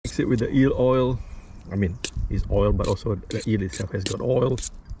it with the eel oil. I mean, it's oil, but also the eel itself has got oil.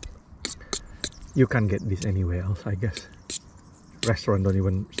 You can't get this anywhere else, I guess. Restaurant don't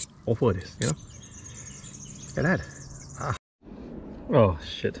even offer this, you know. Look at that. Ah. Oh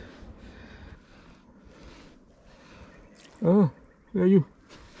shit. Oh, where are you?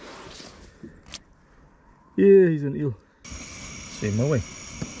 Yeah, he's an eel. Same away.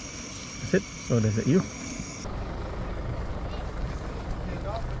 That's it. So there's the eel.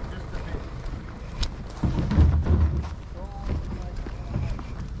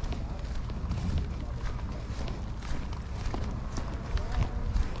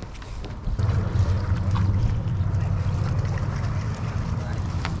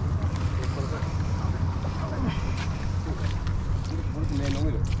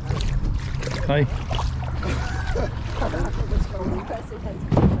 Hi.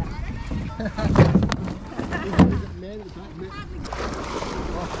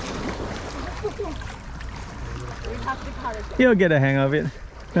 You'll get a hang of it.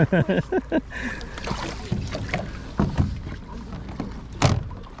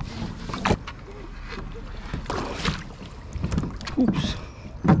 Oops.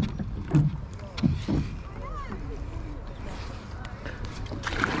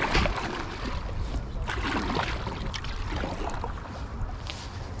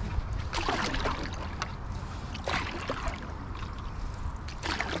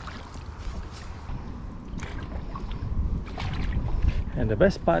 And the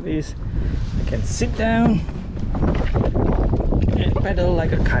best part is I can sit down and paddle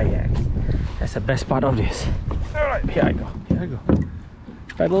like a kayak. That's the best part of this. Alright, here I go. Here I go.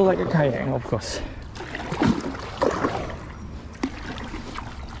 Paddle like a kayak, of course.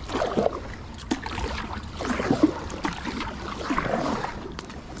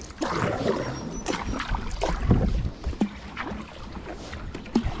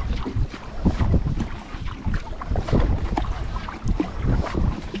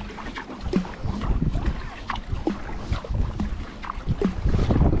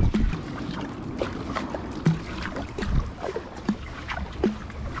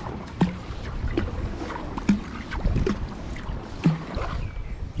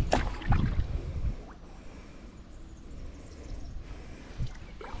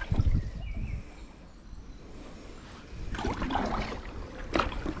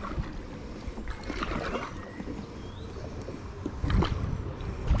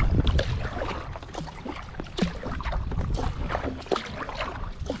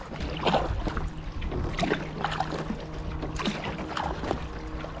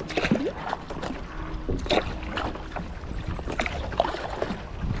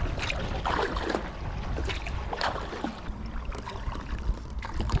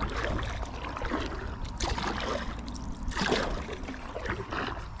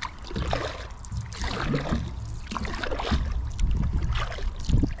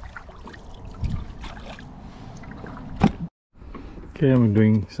 Okay, I'm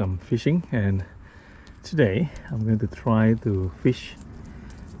doing some fishing, and today I'm going to try to fish.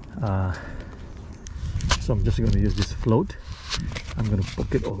 So I'm just going to use this float. I'm going to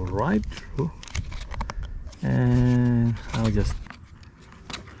poke it all right through, and I'll just,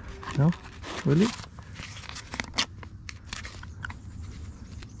 no, really?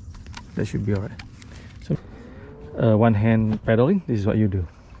 That should be alright. So, one hand paddling, this is what you do.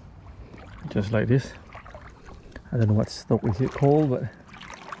 Just like this. I don't know what stroke is it called, but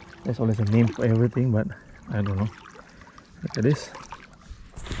there's always a name for everything, but I don't know. Look at this.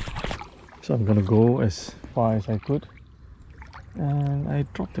 So I'm gonna go as far as I could, and I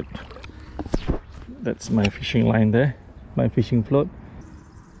dropped it. That's my fishing line there, my fishing float.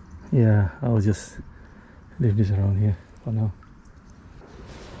 Yeah, I'll just leave this around here for now.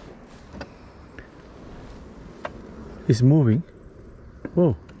 It's moving.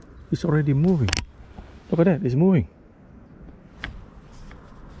 Whoa, it's already moving. Look at that, it's moving.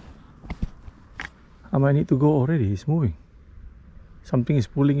 I might need to go already, it's moving. Something is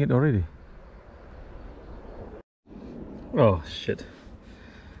pulling it already. Oh shit.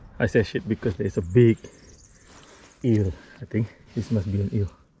 I say shit because there's a big eel. I think this must be an eel.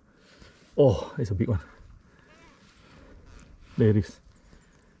 Oh, it's a big one. There it is.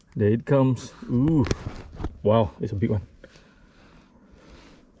 There it comes. Ooh. Wow, it's a big one.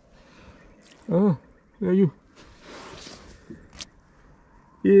 Oh, where are you?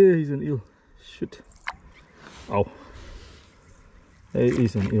 Yeah, he's an eel. Shoot. Ow. There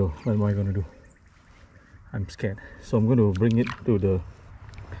is an eel. What am I gonna do? I'm scared. So I'm gonna bring it to the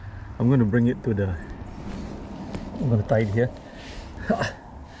I'm gonna tie it here.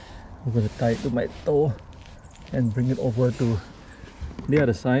 I'm gonna tie it to my toe and bring it over to the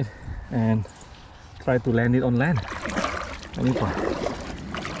other side and try to land it on land. Let me try.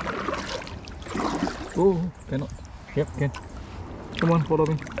 Oh, cannot. Yep, can. Come on, follow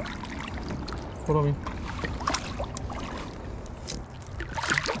me. Follow me.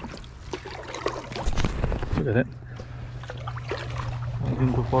 Look at that. I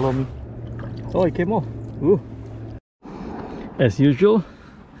think to follow me. Oh, it came off. Ooh. As usual,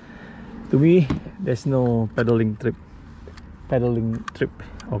 to me, there's no paddling trip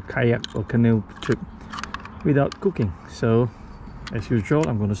or kayak or canoe trip without cooking. So, as usual,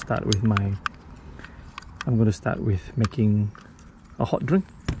 I'm going to start with making a hot drink.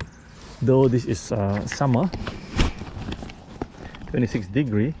 Though this is summer, 26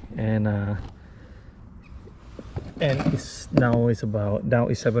 degree, and it's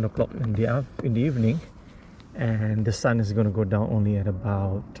 7 o'clock in the evening, and the sun is going to go down only at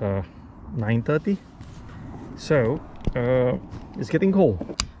about 9:30. So it's getting cold.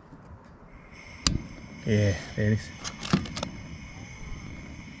 Yeah, there it is.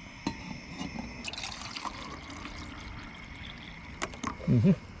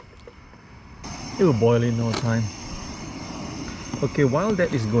 It will boil in no time. Okay, while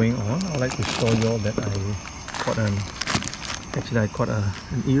that is going on, I'd like to show you all that I caught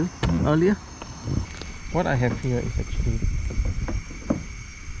an eel earlier. What I have here is actually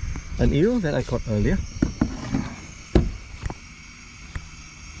an eel that I caught earlier.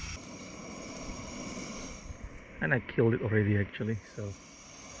 And I killed it already actually, so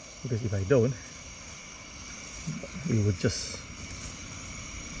because if I don't, we would just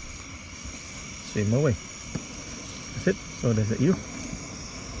swim away. That's it. So there's an eel.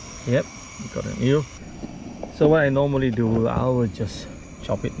 Yep, we got an eel. So what I normally do, I will just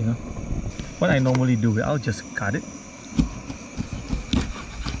chop it, you know. What I normally do, I'll just cut it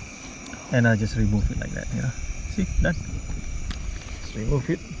and I'll just remove it like that, you know. See, done. Just remove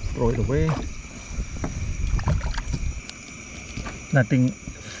it, throw it away. Nothing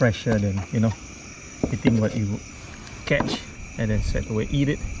fresher than, you know, eating what you catch and then straight away eat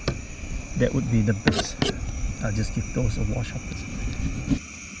it. That would be the best. I'll just give those a wash after.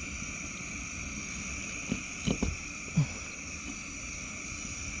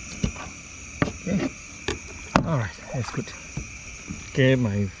 Okay, alright, that's good. Okay,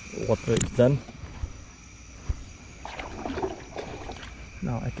 my water is done.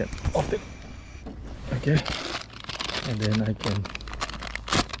 Now I can off it. Okay, and then I can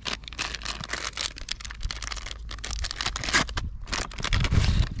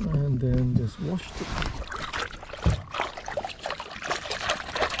just wash it.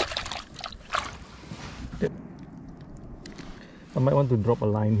 I might want to drop a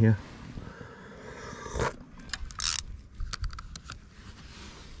line here.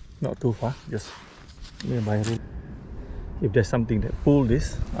 Not too far, just nearby road. If there's something that pull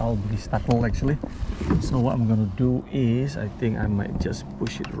this, I'll be startled actually. So what I'm gonna do is, I think I might just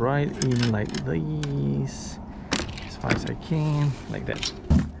push it right in like this, as far as I can, like that.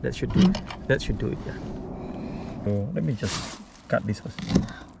 That should do it. That should do it, yeah. So let me just cut this first.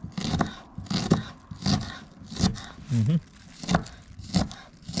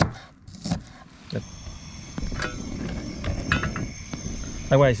 Yep.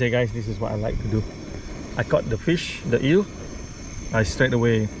 Like what I say, guys, this is what I like to do. I caught the fish, the eel, I straight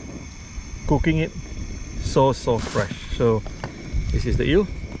away cooking it, so fresh. So this is the eel.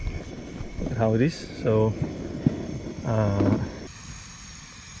 Look at how it is. So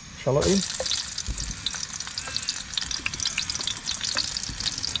shallot in.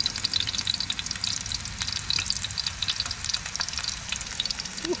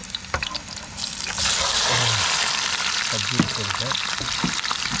 How beautiful is that?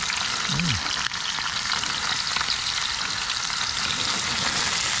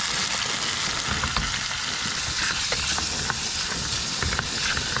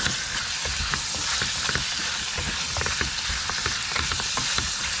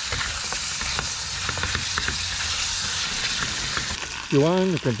 If you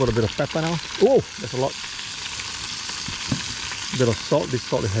want, you can put a bit of pepper now. Oh, that's a lot. A bit of salt. This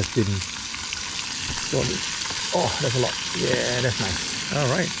salt has been salted. Oh, that's a lot. Yeah, that's nice. All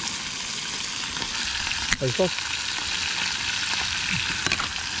right. Soy sauce.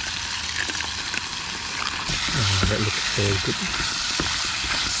 Oh, that looks so good.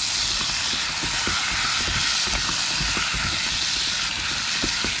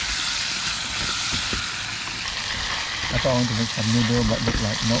 I thought I want to make some noodle, but look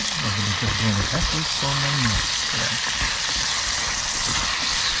like no, I'm just going to have this so many. Yeah.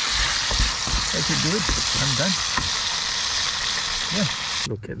 That should do it. I'm done. Yeah.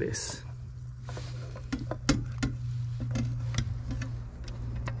 Look at this.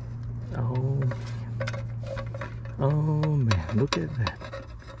 Oh, oh man, look at that.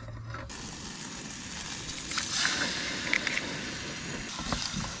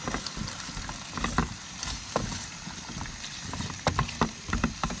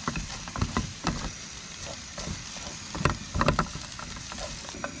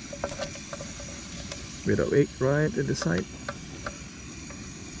 Bit of egg right at the side.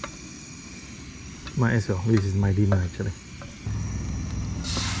 Might as well. This is my dinner actually.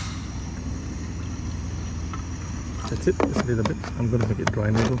 That's it. Just a little bit. I'm gonna make it dry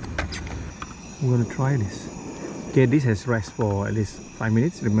noodle. I'm gonna try this. Okay, this has rest for at least 5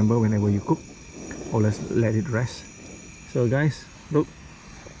 minutes. Remember, whenever you cook, always let it rest. So guys, look,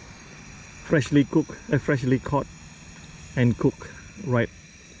 freshly cooked, freshly caught and cooked right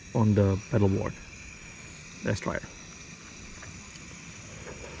on the paddle board. Let's try it.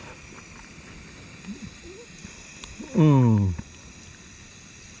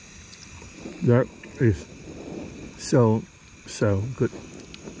 That is so good.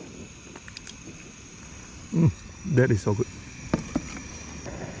 That is so good.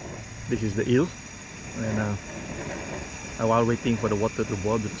 This is the eel, and while waiting for the water to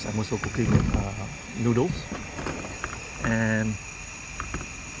boil, because I'm also cooking noodles, and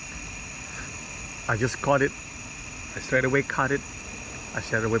I just caught it. I straight away cut it. I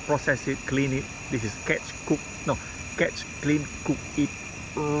straight away process it, clean it. This is catch, cook, no, catch, clean, cook, eat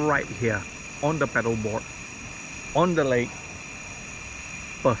right here on the paddle board, on the lake.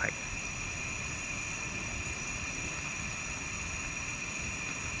 Perfect.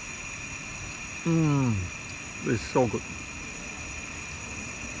 It's so good.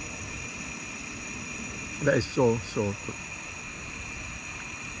 That is so good.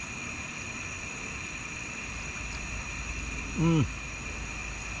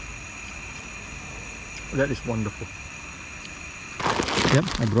 That is wonderful. Yep,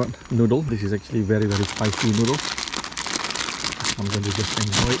 I brought noodle. This is actually very spicy noodle. I'm going to just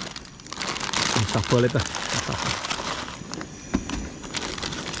enjoy it and suffer later.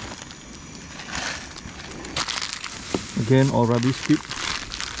 Again, all rubbish skip.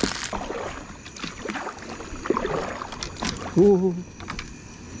 Ooh.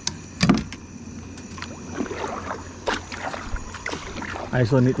 I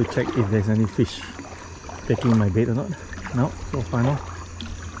also need to check if there's any fish taking my bait or not. No, so far no.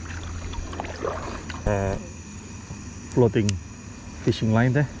 Floating fishing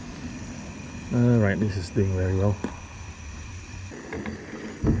line there. Alright, this is doing very well.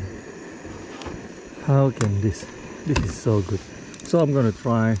 How can this is so good. So I'm gonna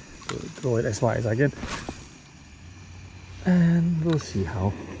try to throw it as far as I can, and we'll see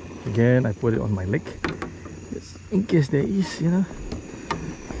how. Again, I put it on my leg just in case there is, you know.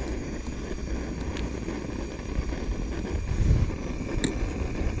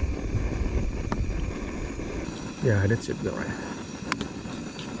 Yeah, that should be alright.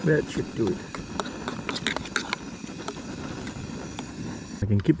 That should do it. I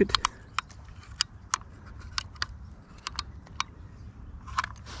can keep it.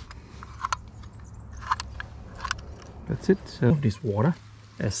 That's it. So this water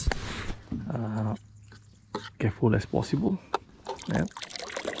as careful as possible. Yeah.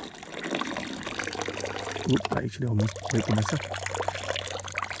 Oops, I actually almost break myself.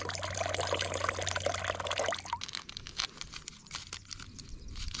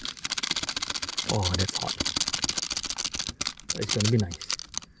 Oh, that's hot. It's gonna be nice.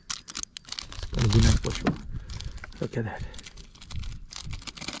 It's gonna be nice for sure. Look at that.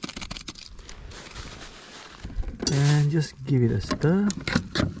 And just give it a stir.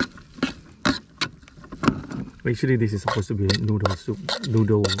 Actually, this is supposed to be noodle soup,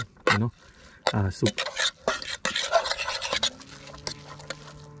 noodle, you know, soup.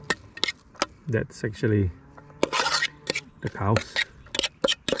 That's actually the cows.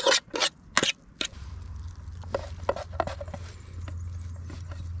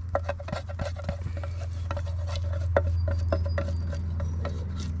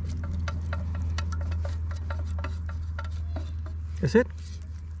 That's it.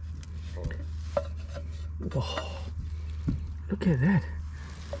 Oh, look at that.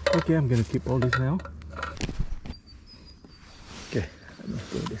 Okay, I'm gonna keep all this now. Okay, let me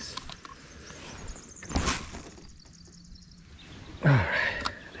do this. Alright,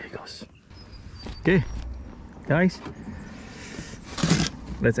 there it goes. Okay, guys,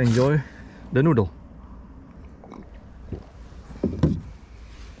 let's enjoy the noodle.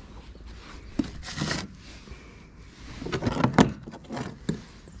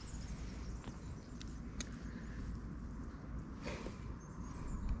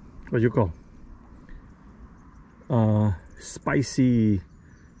 What you call? Spicy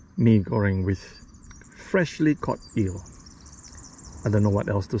mee goreng with freshly caught eel. I don't know what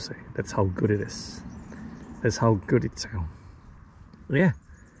else to say. That's how good it is. That's how good it sounds. Yeah,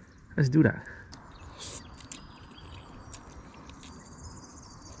 let's do that.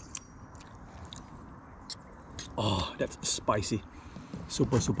 Oh, that's spicy.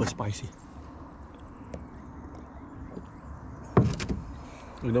 Super spicy.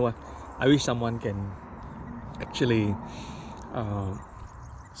 You know what? I wish someone can actually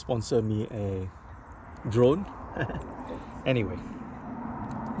sponsor me a drone. Anyway,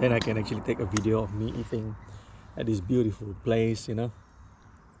 then I can actually take a video of me eating at this beautiful place, you know.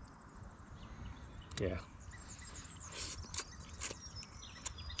 Yeah.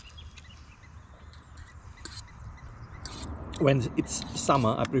 When it's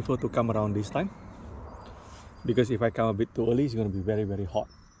summer, I prefer to come around this time, because if I come a bit too early, it's going to be very hot.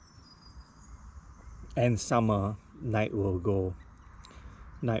 And summer night will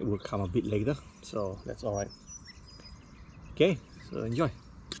come a bit later, so that's all right. Okay, so enjoy.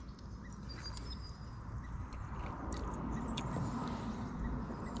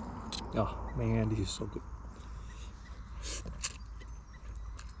 Oh man, this is so good.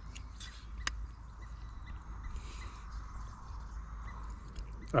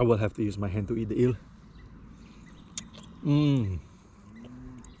 I will have to use my hand to eat the eel.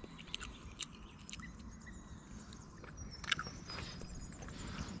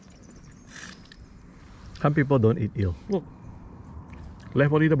 Some people don't eat eel. Look,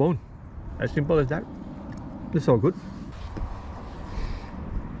 left only the bone. As simple as that. It's so good.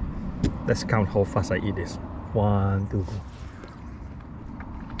 Let's count how fast I eat this. 1, 2, go.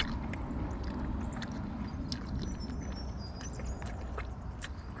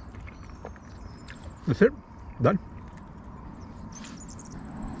 That's it. Done.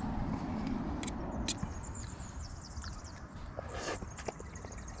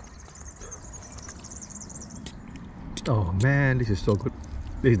 Oh man, this is so good.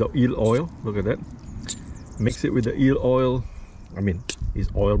 This is the eel oil. Look at that. Mix it with the eel oil. I mean, it's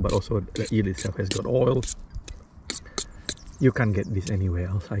oil, but also the eel itself has got oil. You can't get this anywhere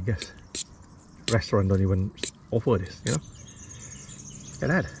else, I guess. Restaurant don't even offer this, you know. Look at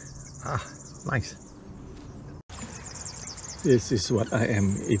that. Ah, nice. This is what I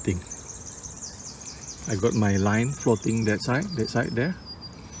am eating. I got my line floating that side there.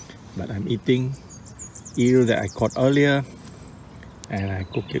 But I'm eating eel that I caught earlier, and I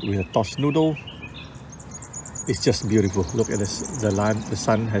cook it with a tossed noodle. It's just beautiful. Look at this. The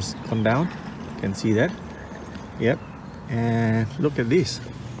sun has come down. You can see that. Yep. And look at this.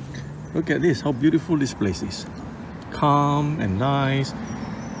 Look at this. How beautiful this place is. Calm and nice.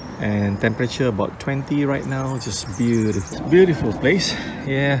 And temperature about 20 right now. Just beautiful. Beautiful place.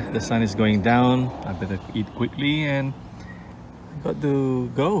 Yeah, the sun is going down. I better eat quickly, and I got to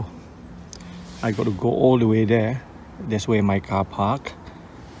go. I got to go all the way there. That's where my car park.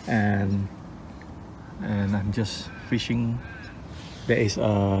 And I'm just fishing. There is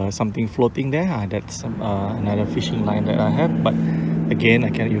something floating there. That's another fishing line that I have. But again,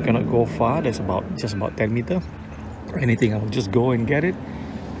 you cannot go far. That's just about 10 meters. Anything, I'll just go and get it.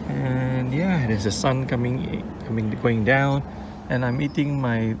 And yeah, there's the sun going down, and I'm eating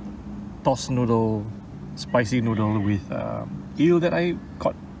my tossed noodle, spicy noodle with eel that I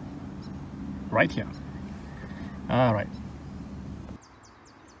caught right here. All right.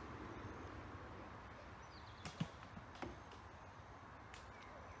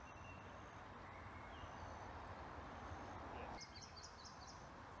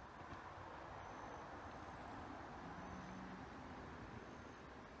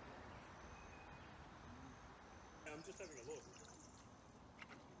 I'm just having a look.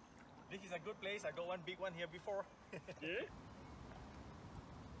 This is a good place. I got one big one here before. Yeah?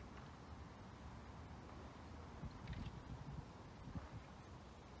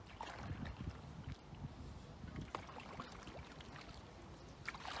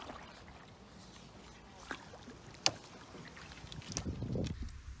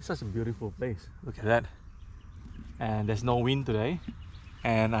 It's such a beautiful place. Look at that. And there's no wind today.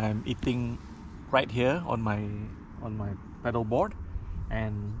 And I'm eating right here on my paddle board.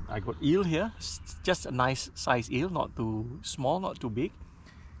 And I got eel here. It's just a nice size eel, not too small, not too big.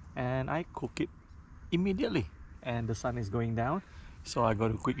 And I cook it immediately. And the sun is going down, so I got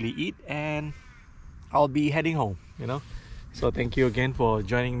to quickly eat, and I'll be heading home, you know. So thank you again for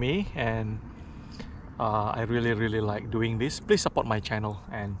joining me, and I really like doing this. Please support my channel,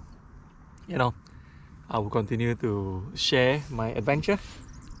 and you know, I will continue to share my adventure.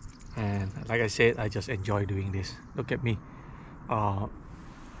 And like I said, I just enjoy doing this. Look at me,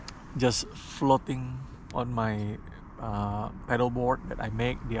 just floating on my paddle board that I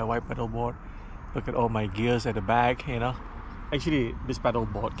make, DIY paddle board. Look at all my gears at the back, you know. Actually, this paddle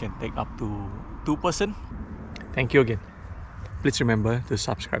board can take up to 2 person. Thank you again. Please remember to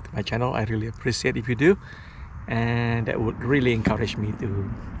subscribe to my channel. I really appreciate if you do, and that would really encourage me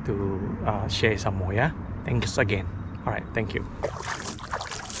to share some more. Yeah, thanks again. All right, thank you.